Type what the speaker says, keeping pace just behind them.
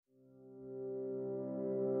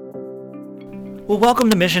Well, welcome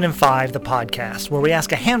to Mission in 5, the podcast, where we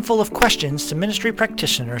ask a handful of questions to ministry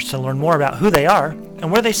practitioners to learn more about who they are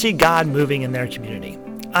and where they see God moving in their community.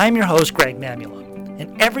 I'm your host, Greg Mamula,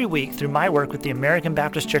 and every week through my work with the American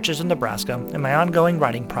Baptist Churches in Nebraska and my ongoing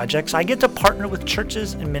writing projects, I get to partner with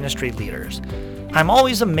churches and ministry leaders. I'm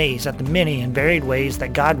always amazed at the many and varied ways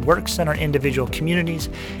that God works in our individual communities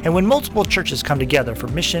and when multiple churches come together for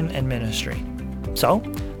mission and ministry. So,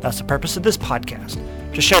 that's the purpose of this podcast,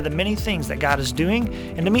 to share the many things that God is doing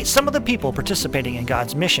and to meet some of the people participating in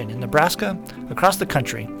God's mission in Nebraska, across the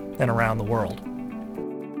country, and around the world.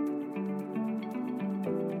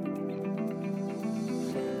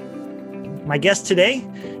 My guest today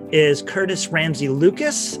is Curtis Ramsey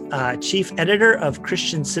Lucas, Chief Editor of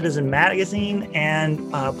Christian Citizen Magazine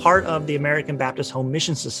and part of the American Baptist Home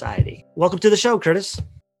Mission Society. Welcome to the show, Curtis.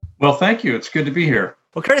 Well, thank you. It's good to be here.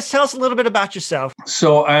 Well, Curtis, tell us a little bit about yourself.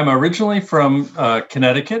 So I'm originally from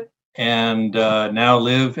Connecticut and now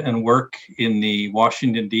live and work in the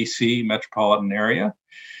Washington, D.C. metropolitan area.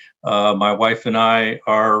 My wife and I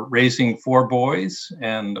are raising 4 boys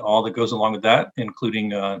and all that goes along with that, including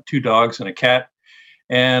 2 dogs and a cat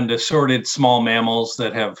and assorted small mammals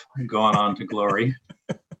that have gone on to glory.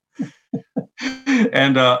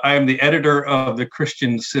 And I am the editor of the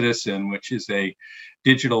Christian Citizen, which is a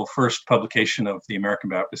digital first publication of the American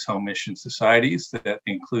Baptist Home Mission Societies that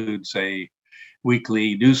includes a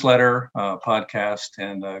weekly newsletter, podcast,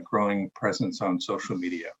 and a growing presence on social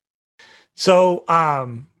media. So are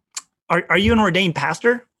you an ordained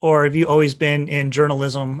pastor, or have you always been in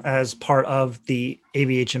journalism as part of the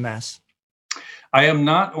ABHMS? I am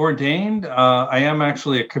not ordained. I am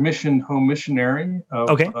actually a commissioned home missionary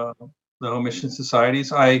of the Home Mission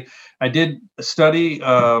Societies. I did study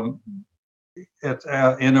at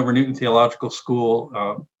Andover Newton Theological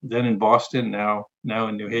School, then in Boston, now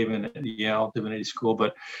in New Haven at Yale Divinity School.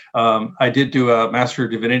 But I did do a Master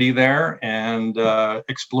of Divinity there and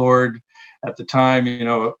explored at the time,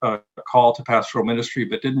 a call to pastoral ministry,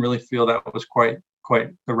 but didn't really feel that was quite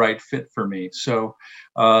the right fit for me. So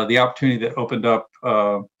the opportunity that opened up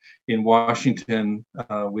in Washington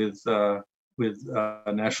with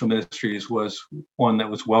National Ministries was one that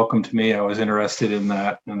was welcome to me. I was interested in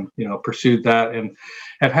that and, pursued that and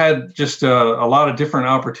have had just a lot of different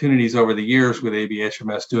opportunities over the years with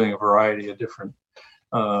ABHMS doing a variety of different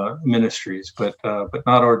ministries, but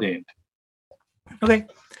not ordained. Okay.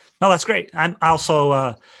 No, that's great. I'm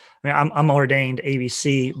also, I'm ordained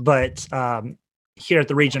ABC, but here at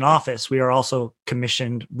the region office, we are also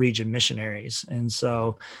commissioned region missionaries. And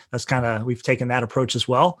so that's we've taken that approach as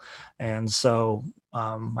well. And so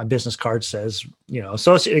my business card says,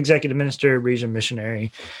 Associate Executive Minister, Region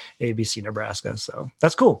Missionary, ABC, Nebraska. So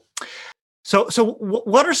that's cool. So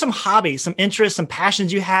what are some hobbies, some interests, some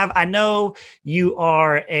passions you have? I know you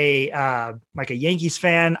are a Yankees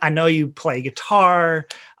fan. I know you play guitar.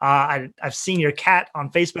 I've seen your cat on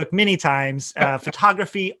Facebook many times.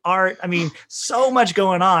 Photography, art. I mean, so much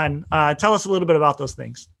going on. Tell us a little bit about those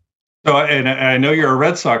things. So, and I know you're a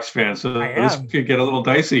Red Sox fan, so this could get a little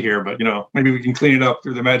dicey here, but maybe we can clean it up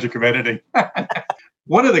through the magic of editing.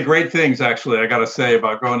 One of the great things, actually, I got to say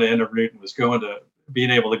about going to Andover Newton was being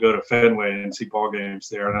able to go to Fenway and see ball games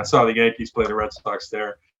there. And I saw the Yankees play the Red Sox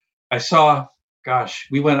there.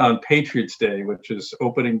 We went on Patriots Day, which is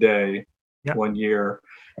opening day one year,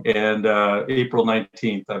 and April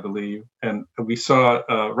 19th, I believe. And we saw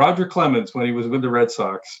Roger Clemens when he was with the Red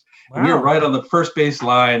Sox. Wow. We were right on the first base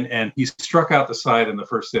line, and he struck out the side in the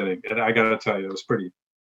first inning. And I got to tell you, it was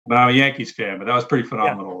I'm a Yankees fan, but that was pretty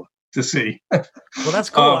phenomenal to see. Well, that's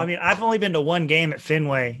cool. I mean, I've only been to one game at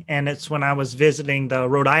Fenway, and it's when I was visiting the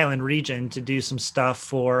Rhode Island region to do some stuff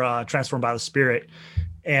for Transformed by the Spirit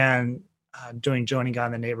and doing Joining God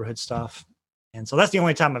in the Neighborhood stuff. And so that's the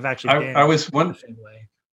only time I've actually been to Fenway.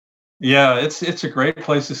 Yeah, it's a great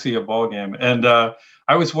place to see a ball game. And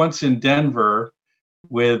I was once in Denver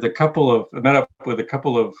met up with a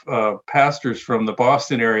couple of pastors from the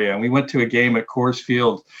Boston area, and we went to a game at Coors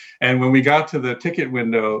Field. And when we got to the ticket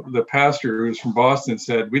window, the pastor, who was from Boston,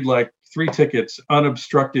 said, "We'd like 3 tickets,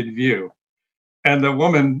 unobstructed view." And the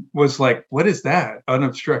woman was like, "What is that?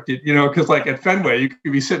 Unobstructed?" Because like at Fenway, you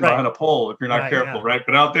could be sitting behind a pole if you're not careful, right?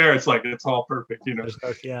 But out there, it's all perfect,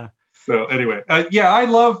 Yeah. So anyway,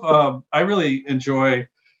 I really enjoy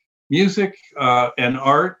music and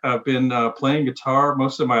art. I've been playing guitar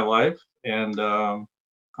most of my life, and I'm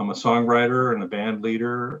a songwriter and a band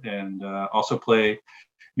leader, and also play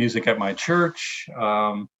music at my church.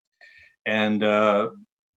 And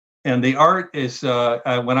the art is,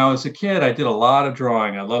 when I was a kid, I did a lot of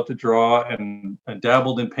drawing. I loved to draw and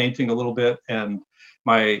dabbled in painting a little bit. And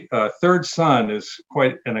my third son is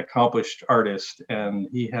quite an accomplished artist, and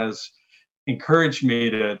he has encouraged me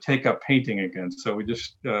to take up painting again. So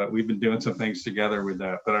we've been doing some things together with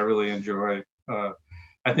that, but I really enjoy.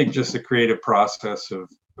 I think just the creative process of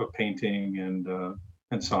painting and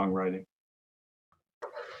songwriting.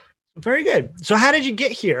 Very good. So how did you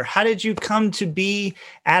get here? How did you come to be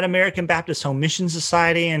at American Baptist Home Mission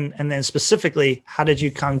Society? And then specifically, how did you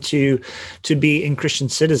come to be in Christian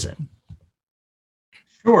Citizen?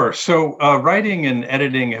 Sure. So writing and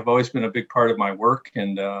editing have always been a big part of my work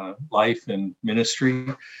and life and ministry.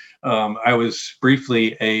 I was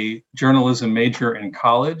briefly a journalism major in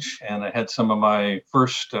college, and I had some of my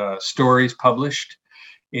first stories published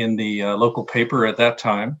in the local paper at that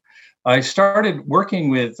time. I started working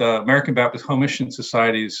with American Baptist Home Mission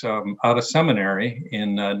Societies out of seminary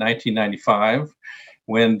in 1995,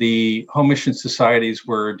 when the Home Mission Societies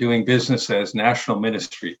were doing business as national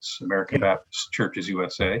ministries, American Baptist Churches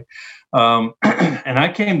USA. And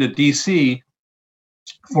I came to DC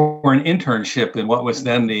for an internship in what was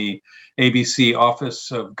then the ABC Office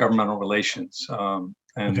of Governmental Relations,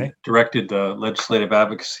 and directed the legislative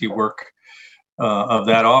advocacy work of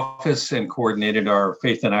that office and coordinated our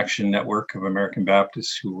Faith in Action network of American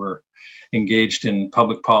Baptists who were engaged in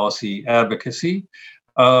public policy advocacy.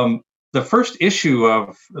 The first issue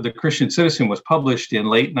of the Christian Citizen was published in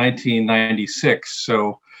late 1996.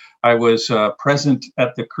 So I was present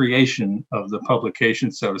at the creation of the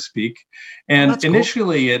publication, so to speak. And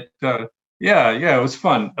initially it was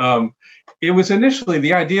fun. It was initially,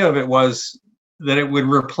 the idea of it was that it would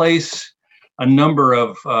replace a number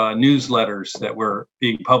of newsletters that were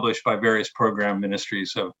being published by various program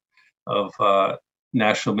ministries of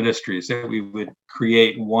national ministries, that we would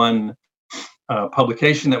create one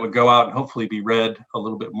publication that would go out and hopefully be read a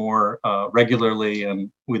little bit more regularly and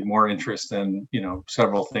with more interest than,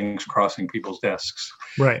 several things crossing people's desks.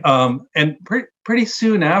 Right. And pretty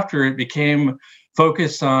soon after, it became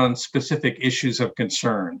focused on specific issues of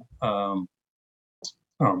concern.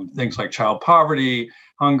 Things like child poverty,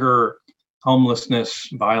 hunger, homelessness,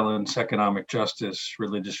 violence, economic justice,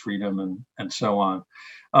 religious freedom, and so on.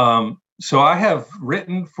 So I have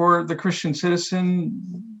written for the Christian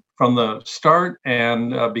Citizen from the start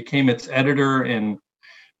and became its editor in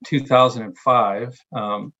 2005.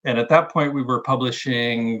 And at that point, we were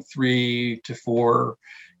publishing 3 to 4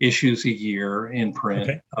 issues a year in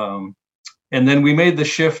print. Okay. And then we made the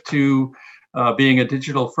shift to being a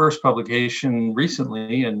digital first publication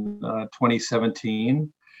recently in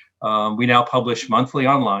 2017. We now publish monthly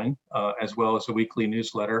online, as well as a weekly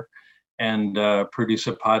newsletter, and produce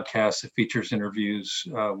a podcast that features interviews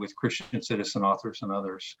with Christian Citizen authors and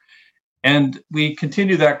others. And we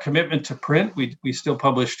continue that commitment to print. We still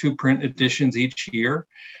publish 2 print editions each year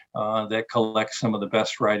that collect some of the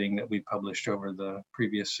best writing that we published over the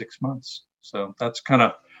previous 6 months. So that's kind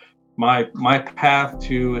of my path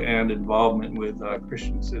to and involvement with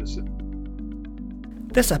Christian Citizen.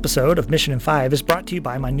 This episode of Mission in 5 is brought to you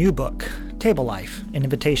by my new book, Table Life, An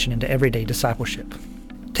Invitation into Everyday Discipleship.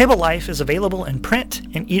 Table Life is available in print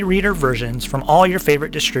and e-reader versions from all your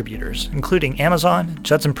favorite distributors, including Amazon,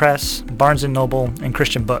 Judson Press, Barnes & Noble, and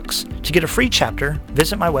Christian Books. To get a free chapter,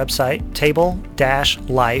 visit my website,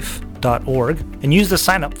 table-life.org, and use the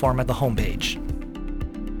sign-up form at the homepage.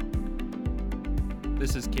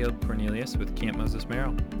 This is Caleb Cornelius with Camp Moses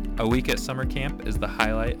Merrill. A week at summer camp is the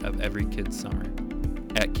highlight of every kid's summer.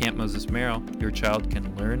 At Camp Moses Merrill, your child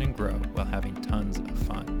can learn and grow while having tons of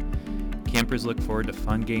fun. Campers look forward to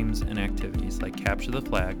fun games and activities like Capture the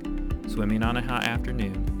Flag, swimming on a hot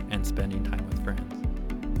afternoon, and spending time with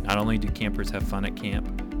friends. Not only do campers have fun at camp,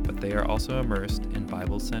 but they are also immersed in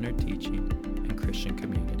Bible-centered teaching and Christian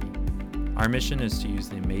community. Our mission is to use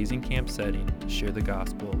the amazing camp setting to share the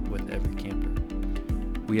gospel with every camper.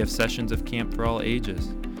 We have sessions of camp for all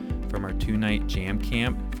ages, from our 2-night jam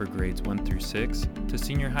camp for grades 1 through 6 to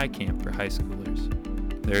senior high camp for high schoolers.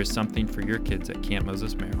 There is something for your kids at Camp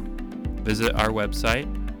Moses Merrill. Visit our website,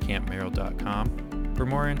 campmerrill.com, for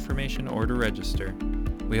more information or to register.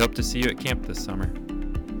 We hope to see you at camp this summer.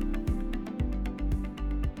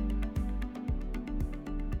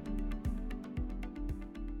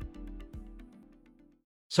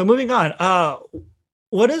 So moving on,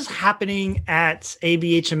 what is happening at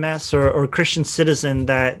ABHMS or Christian Citizen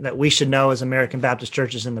that we should know as American Baptist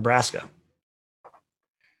churches in Nebraska?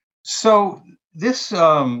 So this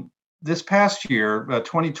past year,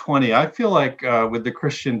 2020, I feel like with the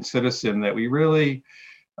Christian Citizen that we really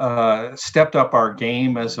stepped up our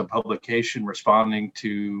game as a publication, responding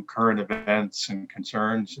to current events and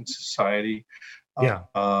concerns in society. Yeah.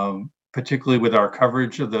 Particularly with our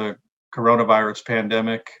coverage of the coronavirus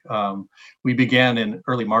pandemic. We began in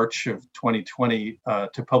early March of 2020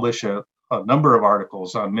 to publish a number of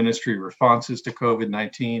articles on ministry responses to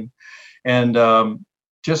COVID-19. And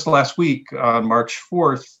just last week, on March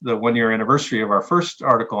 4th, the one-year anniversary of our first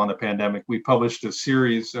article on the pandemic, we published a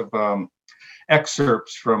series of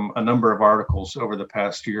excerpts from a number of articles over the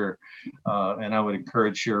past year. And I would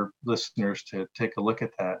encourage your listeners to take a look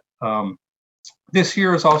at that. This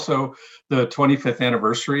year is also the 25th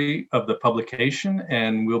anniversary of the publication,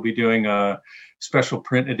 and we'll be doing a special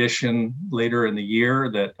print edition later in the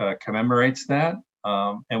year that commemorates that.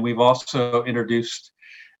 And we've also introduced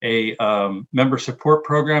a member support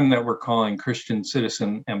program that we're calling Christian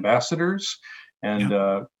Citizen Ambassadors. And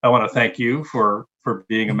I want to thank you for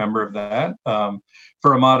being a member of that.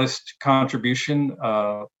 For a modest contribution,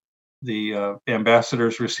 the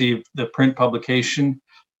ambassadors receive the print publication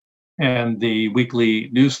and the weekly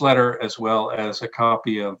newsletter, as well as a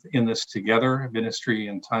copy of In This Together, Ministry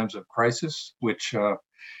in Times of Crisis, which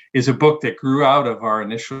is a book that grew out of our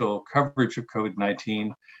initial coverage of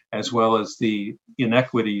COVID-19, as well as the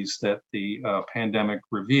inequities that the pandemic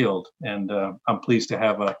revealed. And I'm pleased to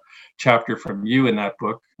have a chapter from you in that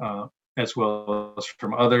book, as well as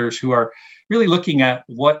from others who are really looking at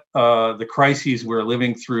what the crises we're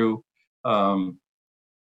living through,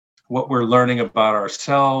 what we're learning about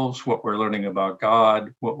ourselves, what we're learning about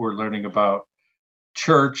God, what we're learning about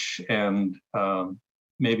church, and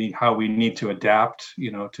maybe how we need to adapt,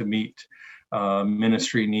 to meet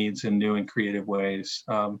ministry needs in new and creative ways.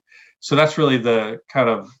 So that's really the kind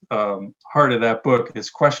of heart of that book, is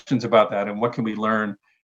questions about that and what can we learn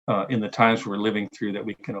in the times we're living through that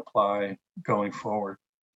we can apply going forward.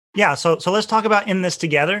 Yeah, so let's talk about In This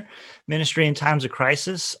Together, Ministry in Times of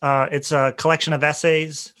Crisis. It's a collection of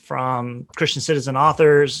essays from Christian citizen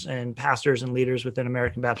authors and pastors and leaders within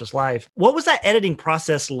American Baptist life. What was that editing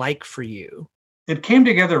process like for you? It came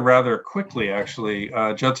together rather quickly, actually.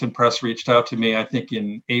 Judson Press reached out to me, I think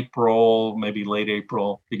in April, maybe late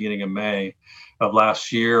April, beginning of May of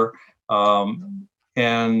last year.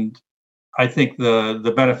 And I think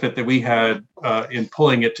the benefit that we had in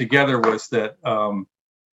pulling it together was that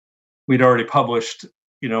we'd already published,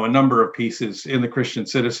 a number of pieces in the Christian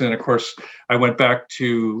Citizen. Of course, I went back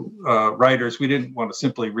to writers. We didn't want to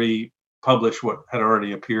simply republish what had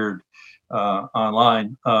already appeared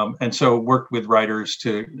online. And so worked with writers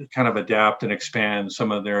to kind of adapt and expand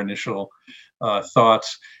some of their initial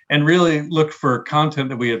thoughts, and really looked for content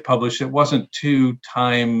that we had published that wasn't too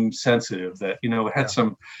time sensitive, that, it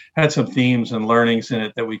had some themes and learnings in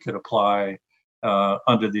it that we could apply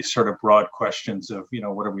under these sort of broad questions of,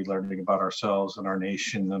 what are we learning about ourselves and our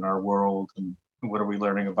nation and our world, and what are we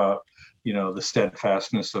learning about, the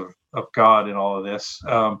steadfastness of God in all of this.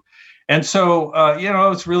 And so,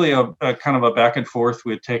 it's really a kind of a back and forth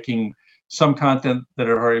with taking some content that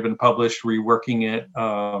had already been published, reworking it,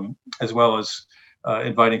 as well as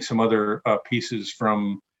inviting some other pieces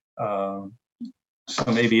from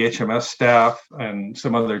some ABHMS staff and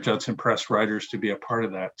some other Judson Press writers to be a part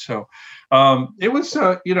of that. So it was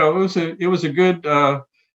a good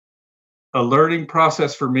a learning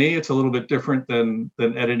process for me. It's a little bit different than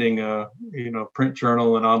editing a print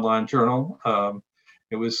journal and online journal.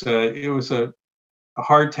 It was a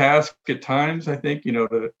hard task at times, I think,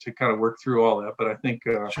 to kind of work through all that. But I think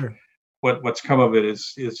Sure. what's come of it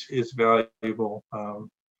is valuable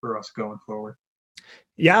for us going forward.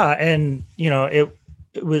 Yeah, and it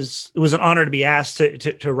was an honor to be asked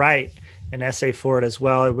to write an essay for it as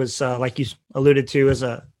well. It was like you alluded to, as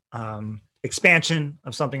a expansion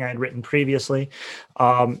of something I had written previously,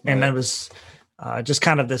 and that was just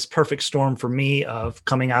kind of this perfect storm for me of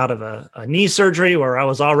coming out of a knee surgery where I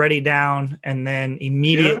was already down, and then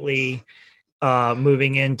immediately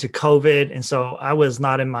moving into COVID, and so I was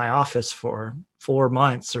not in my office for 4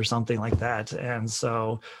 months or something like that, and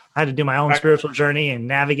so I had to do my own spiritual journey and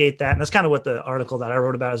navigate that. And that's kind of what the article that I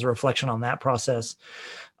wrote about is a reflection on that process.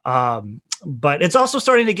 But it's also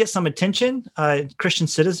starting to get some attention. Christian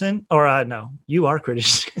Citizen, or no, you are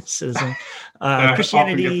Christian Citizen.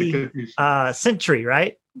 Christianity Century,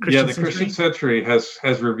 right? The Christian Century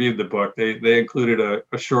has reviewed the book. They included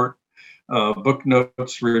a short book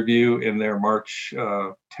notes review in their March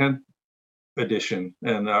 10th edition,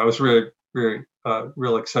 and I was really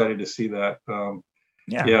real excited to see that.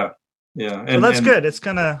 Yeah. So that's good. It's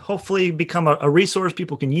going to hopefully become a resource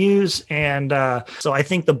people can use. And so I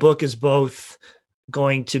think the book is both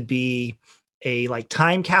going to be a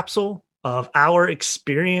time capsule of our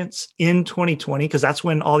experience in 2020, because that's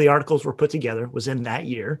when all the articles were put together, was in that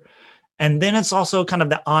year. And then it's also kind of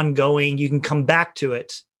the ongoing, you can come back to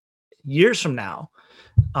it years from now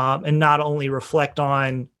and not only reflect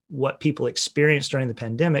on what people experienced during the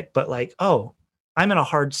pandemic, but like, oh, I'm in a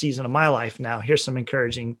hard season of my life now. Here's some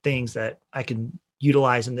encouraging things that I can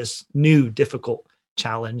utilize in this new difficult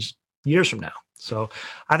challenge years from now. So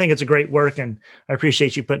I think it's a great work, and I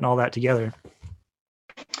appreciate you putting all that together.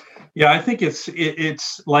 Yeah, I think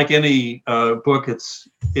it's like any book.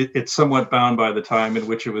 It's somewhat bound by the time in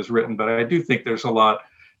which it was written, but I do think there's a lot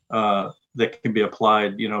that can be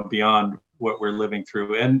applied, beyond what we're living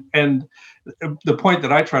through. And the point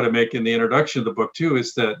that I try to make in the introduction of the book too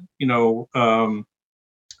is that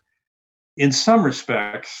in some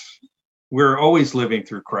respects we're always living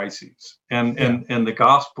through crises, and the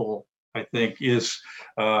gospel, I think, is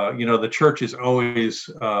the church is always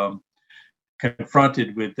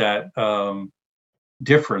confronted with that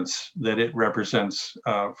difference that it represents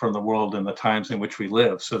from the world and the times in which we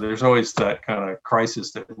live. So there's always that kind of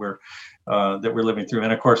crisis that we're living through,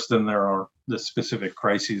 and of course, then there are the specific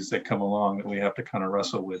crises that come along that we have to kind of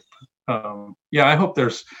wrestle with. I hope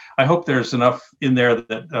there's enough in there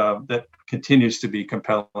that that continues to be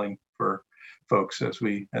compelling for folks as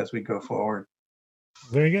we go forward.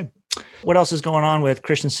 Very good. What else is going on with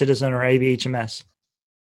Christian Citizen or ABHMS?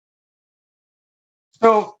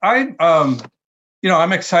 So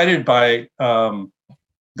I'm excited by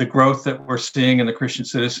the growth that we're seeing in the Christian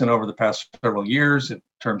Citizen over the past several years in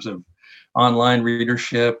terms of online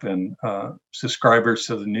readership and subscribers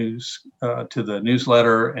to the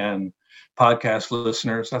newsletter and podcast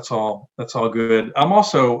listeners. That's all good. I'm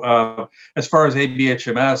also, as far as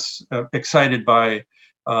ABHMS, excited by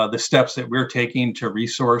the steps that we're taking to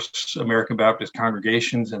resource American Baptist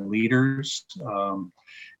congregations and leaders,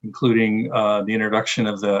 including the introduction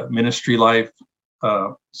of the Ministry Life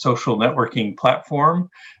social networking platform,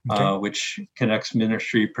 which connects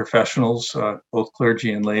ministry professionals, both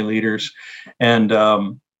clergy and lay leaders. And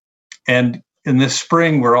in this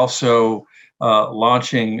spring, we're also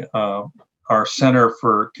launching our Center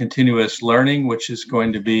for Continuous Learning, which is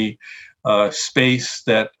going to be a space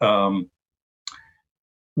that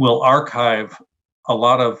will archive a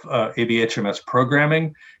lot of ABHMS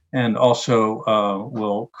programming, and also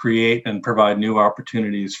will create and provide new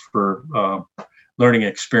opportunities for learning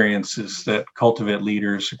experiences that cultivate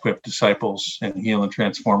leaders, equip disciples, and heal and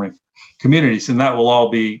transforming communities. And that will all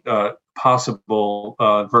be possible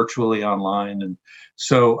virtually online. And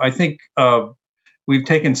so I think we've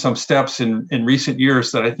taken some steps in recent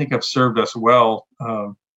years that I think have served us well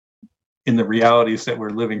in the realities that we're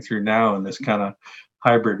living through now in this kind of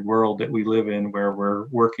hybrid world that we live in, where we're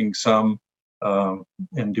working some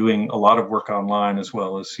and doing a lot of work online as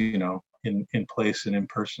well as, in place and in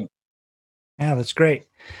person. Yeah, that's great.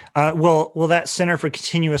 Will that Center for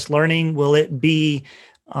Continuous Learning, will it be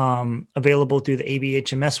available through the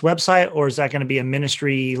ABHMS website, or is that going to be a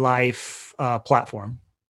Ministry Life platform?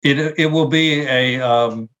 It will be a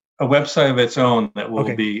website of its own that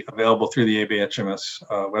will be available through the ABHMS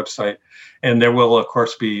website, and there will, of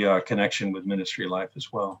course, be a connection with Ministry Life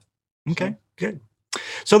as well. Okay, good.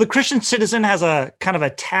 So the Christian Citizen has a kind of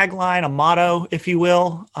a tagline, a motto, if you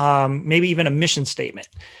will, maybe even a mission statement,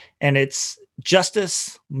 and it's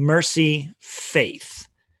justice, mercy, faith.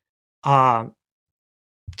 Tell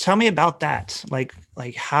me about that. Like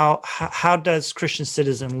how does Christian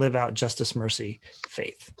Citizen live out justice, mercy,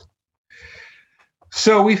 faith?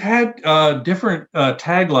 So we've had different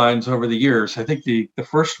taglines over the years. I think the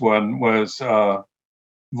first one was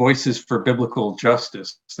Voices for Biblical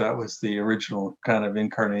Justice. That was the original kind of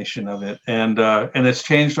incarnation of it, and it's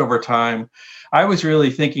changed over time. I was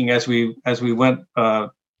really thinking as we went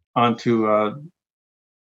onto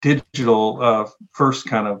digital first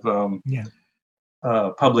kind of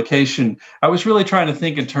publication, I was really trying to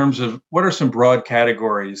think in terms of what are some broad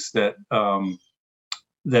categories that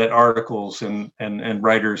that articles and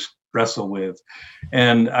writers wrestle with.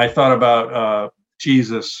 And I thought about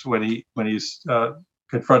Jesus when he's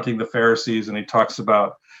confronting the Pharisees, and he talks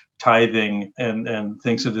about tithing and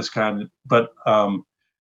things of this kind, but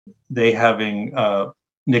they having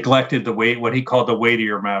neglected what he called the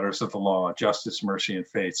weightier matters of the law: justice, mercy, and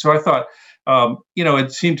faith. So I thought,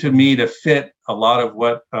 it seemed to me to fit a lot of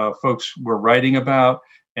what folks were writing about,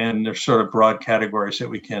 and there's sort of broad categories that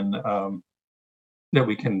we can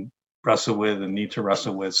wrestle with and need to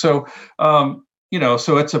wrestle with. So,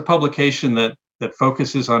 so it's a publication that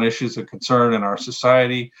focuses on issues of concern in our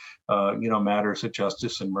society, matters of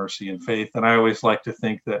justice and mercy and faith. And I always like to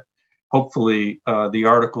think that hopefully the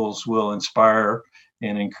articles will inspire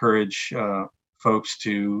and encourage folks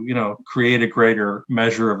to, create a greater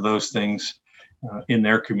measure of those things in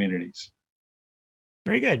their communities.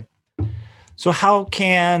 Very good. So how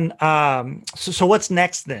can, so what's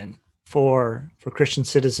next then for Christian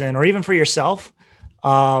Citizen, or even for yourself?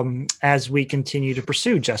 as we continue to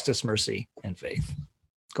pursue justice, mercy, and faith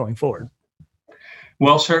going forward?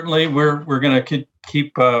 Well, certainly we're going to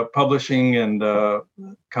keep publishing and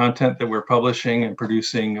content that we're publishing and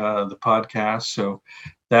producing the podcast. So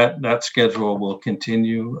that schedule will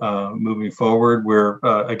continue moving forward. We're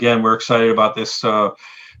excited about this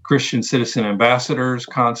Christian Citizen Ambassadors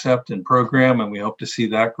concept and program, and we hope to see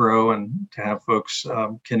that grow and to have folks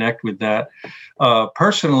connect with that.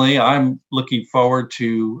 Personally, I'm looking forward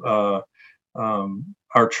to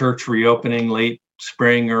our church reopening late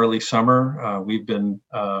spring, early summer.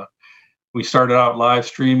 We started out live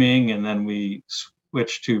streaming, and then we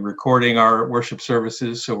switched to recording our worship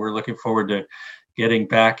services. So we're looking forward to getting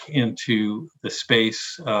back into the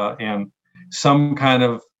space and some kind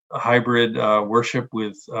of hybrid worship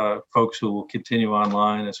with folks who will continue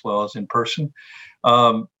online as well as in person.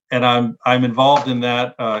 And I'm involved in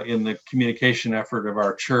that in the communication effort of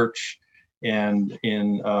our church and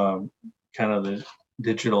in kind of the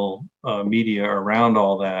digital media around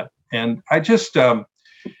all that. And I just,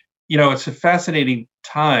 it's a fascinating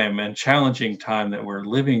time and challenging time that we're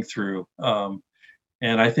living through. And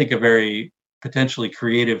I think a very potentially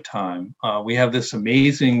creative time. We have this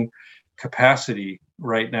amazing capacity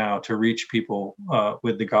right now to reach people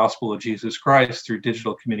with the gospel of Jesus Christ through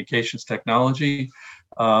digital communications technology.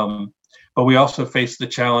 But we also face the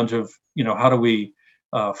challenge of, how do we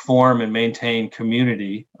form and maintain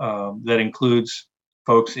community that includes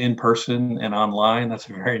folks in person and online. That's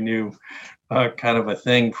a very new kind of a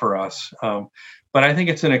thing for us. But I think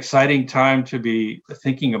it's an exciting time to be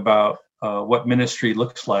thinking about what ministry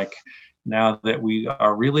looks like now that we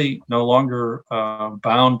are really no longer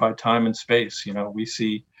bound by time and space. We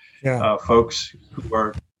see folks who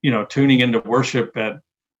are, tuning into worship at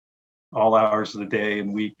all hours of the day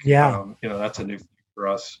and week. That's a new thing for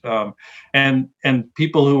us. And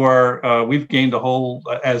people who are, we've gained a whole,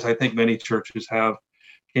 as I think many churches have,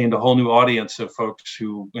 gained a whole new audience of folks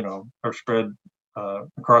who, are spread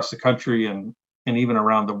across the country and even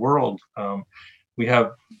around the world. We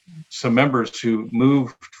have some members who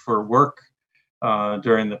moved for work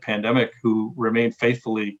during the pandemic who remain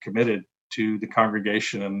faithfully committed to the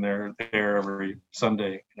congregation, and they're there every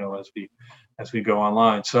Sunday, as we go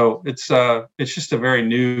online. So it's just a very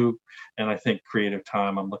new and I think creative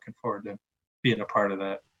time. I'm looking forward to being a part of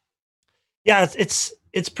that. Yeah,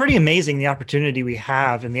 it's pretty amazing the opportunity we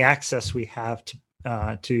have and the access we have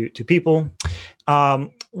to people.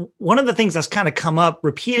 One of the things that's kind of come up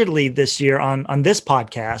repeatedly this year on this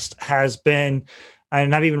podcast has been,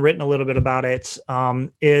 and I've even written a little bit about it,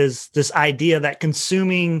 is this idea that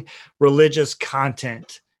consuming religious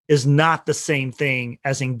content is not the same thing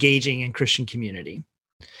as engaging in Christian community.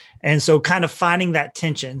 And so kind of finding that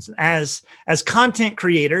tension as content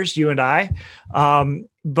creators, you and I,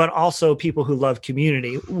 but also people who love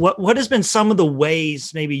community. What has been some of the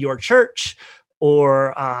ways maybe your church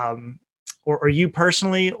or you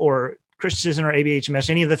personally or Christian or ABHMS,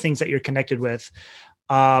 any of the things that you're connected with,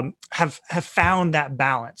 have found that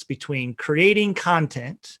balance between creating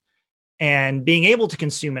content and being able to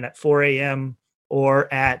consume it at 4 a.m.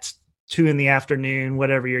 or at 2 p.m,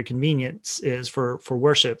 whatever your convenience is for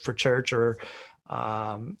worship, for church, or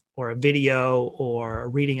a video, or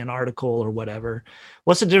reading an article, or whatever.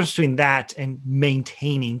 What's the difference between that and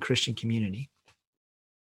maintaining Christian community?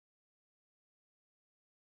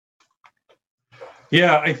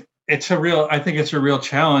 Yeah, I think it's a real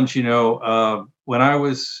challenge. When I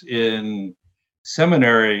was in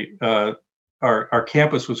seminary, our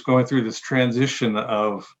campus was going through this transition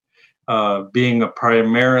of being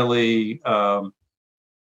primarily a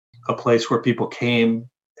place where people came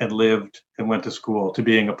and lived and went to school, to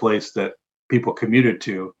being a place that people commuted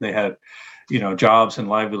to. They had, jobs and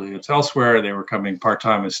livelihoods elsewhere. They were coming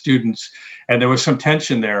part-time as students. And there was some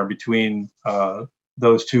tension there between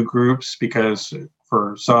those two groups, because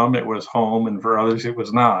for some it was home and for others it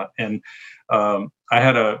was not. And I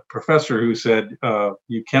had a professor who said,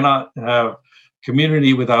 you cannot have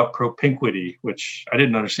community without propinquity, which I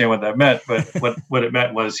didn't understand what that meant, but what it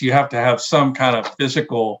meant was you have to have some kind of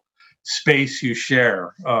physical space you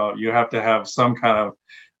share. You have to have some kind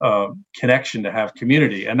of connection to have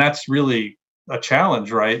community. And that's really a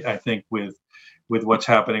challenge, right? I think with what's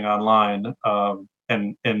happening online. And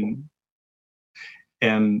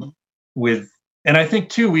I think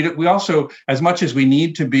too, we also, as much as we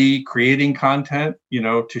need to be creating content,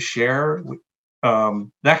 to share,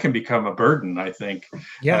 that can become a burden, I think.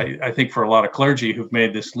 Yeah. I think for a lot of clergy who've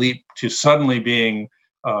made this leap to suddenly being,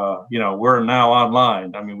 we're now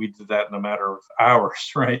online. I mean, we did that in a matter of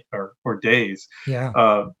hours, right? Or days.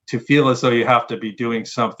 Yeah. To feel as though you have to be doing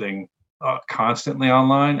something constantly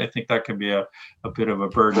online, I think that can be a bit of a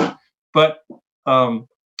burden. But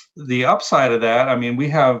the upside of that, I mean, we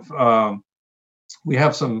have some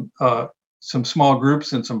small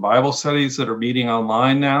groups and some Bible studies that are meeting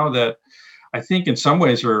online now that I think in some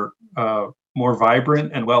ways are more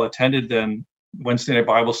vibrant and well attended than Wednesday night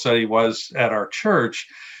Bible study was at our church,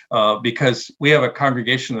 because we have a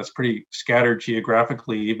congregation that's pretty scattered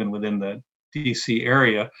geographically, even within the DC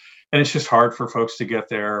area. And it's just hard for folks to get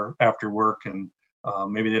there after work, and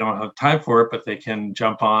maybe they don't have time for it, but they can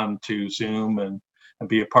jump on to Zoom and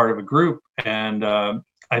be a part of a group. And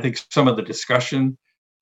I think some of the discussion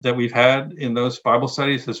that we've had in those Bible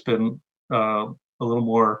studies has been a little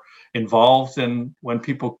more involved than when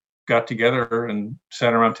people got together and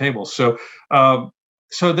sat around tables. So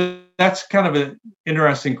that's kind of an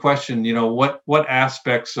interesting question. You know, what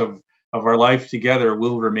aspects of our life together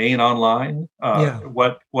will remain online?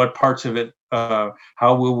 What parts of it?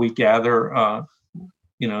 How will we gather?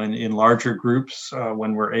 In larger groups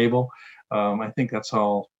when we're able. I think that's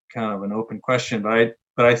all kind of an open question,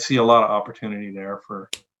 but I see a lot of opportunity there for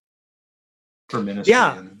ministry.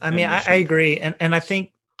 Yeah, I agree, and I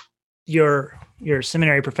think your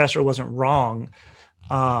seminary professor wasn't wrong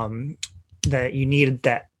that you needed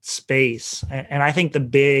that space, and I think the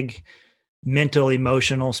big mental,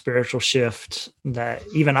 emotional, spiritual shift that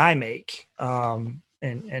even I make, and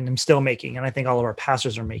I'm still making, and I think all of our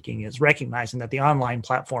pastors are making, is recognizing that the online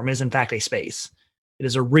platform is in fact a space. It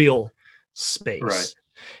is a real space. Right.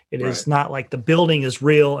 It is not like the building is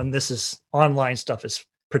real and this is online stuff is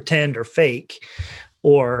pretend or fake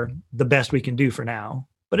or the best we can do for now.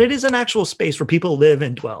 But it is an actual space where people live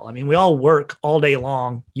and dwell. I mean, we all work all day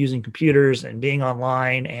long using computers and being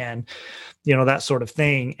online and, that sort of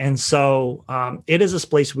thing. And so it is a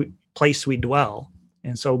place we dwell.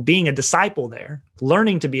 And so being a disciple there,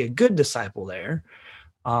 learning to be a good disciple there,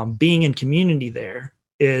 being in community there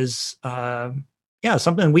is,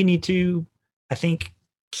 something we need to, I think,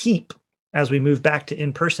 keep as we move back to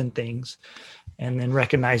in-person things. And then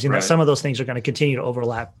recognizing that some of those things are going to continue to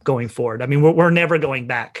overlap going forward. I mean, we're never going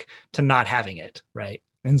back to not having it, right?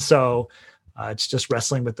 And so it's just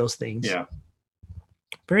wrestling with those things. Yeah.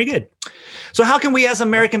 Very good. So how can we as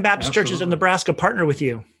American Baptist churches in Nebraska partner with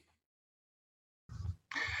you?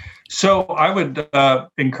 So I would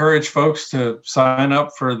encourage folks to sign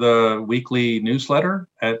up for the weekly newsletter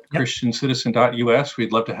at christiancitizen.us.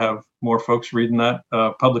 We'd love to have more folks reading that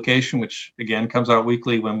publication, which again comes out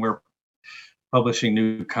weekly when we're publishing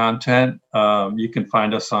new content. You can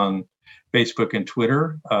find us on Facebook and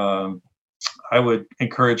Twitter. I would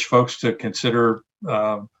encourage folks to consider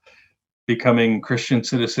becoming Christian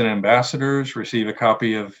Citizen ambassadors, receive a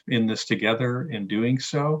copy of In This Together in doing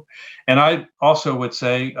so. And I also would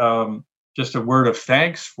say just a word of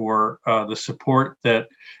thanks for the support that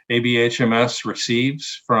ABHMS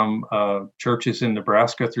receives from churches in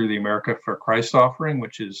Nebraska through the America for Christ offering,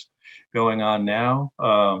 which is going on now.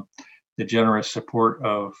 The generous support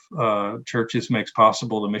of churches makes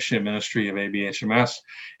possible the mission and ministry of ABHMS.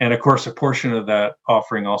 And of course, a portion of that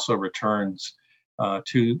offering also returns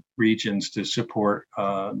to regions to support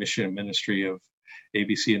mission and ministry of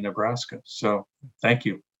ABC in Nebraska. So thank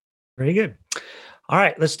you. Very good. All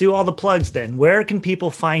right, let's do all the plugs then. Where can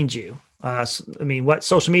people find you? What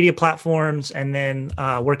social media platforms, and then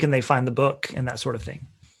where can they find the book and that sort of thing?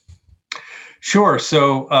 Sure.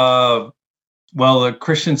 So, the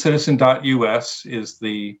christiancitizen.us is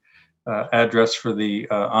the address for the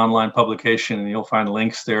online publication, and you'll find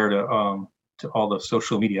links there to all the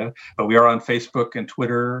social media. But we are on Facebook and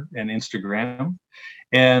Twitter and Instagram.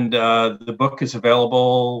 And the book is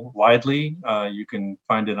available widely. You can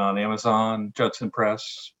find it on Amazon, Judson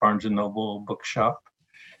Press, Barnes & Noble Bookshop.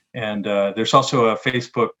 And there's also a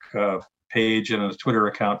Facebook page and a Twitter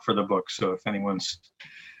account for the book. So if anyone's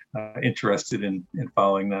interested in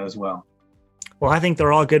following that as well. Well, I think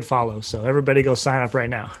they're all good follows. So everybody go sign up right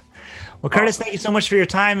now. Well, Curtis, thank you so much for your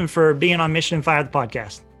time and for being on Mission in 5, the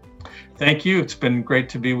podcast. Thank you. It's been great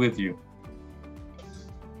to be with you.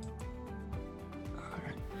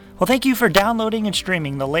 Well, thank you for downloading and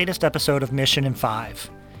streaming the latest episode of Mission in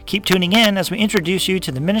 5. Keep tuning in as we introduce you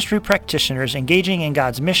to the ministry practitioners engaging in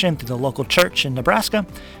God's mission through the local church in Nebraska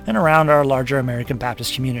and around our larger American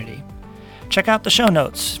Baptist community. Check out the show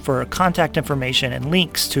notes for contact information and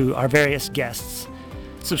links to our various guests.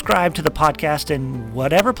 Subscribe to the podcast in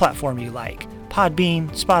whatever platform you like. Podbean,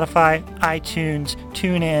 Spotify, iTunes,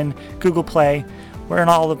 TuneIn, Google Play. We're in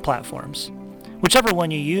all the platforms. Whichever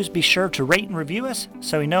one you use, be sure to rate and review us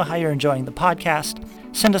so we know how you're enjoying the podcast.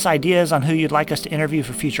 Send us ideas on who you'd like us to interview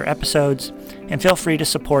for future episodes, and feel free to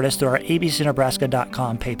support us through our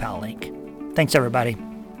abcnebraska.com PayPal link. Thanks, everybody.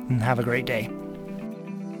 and have a great day.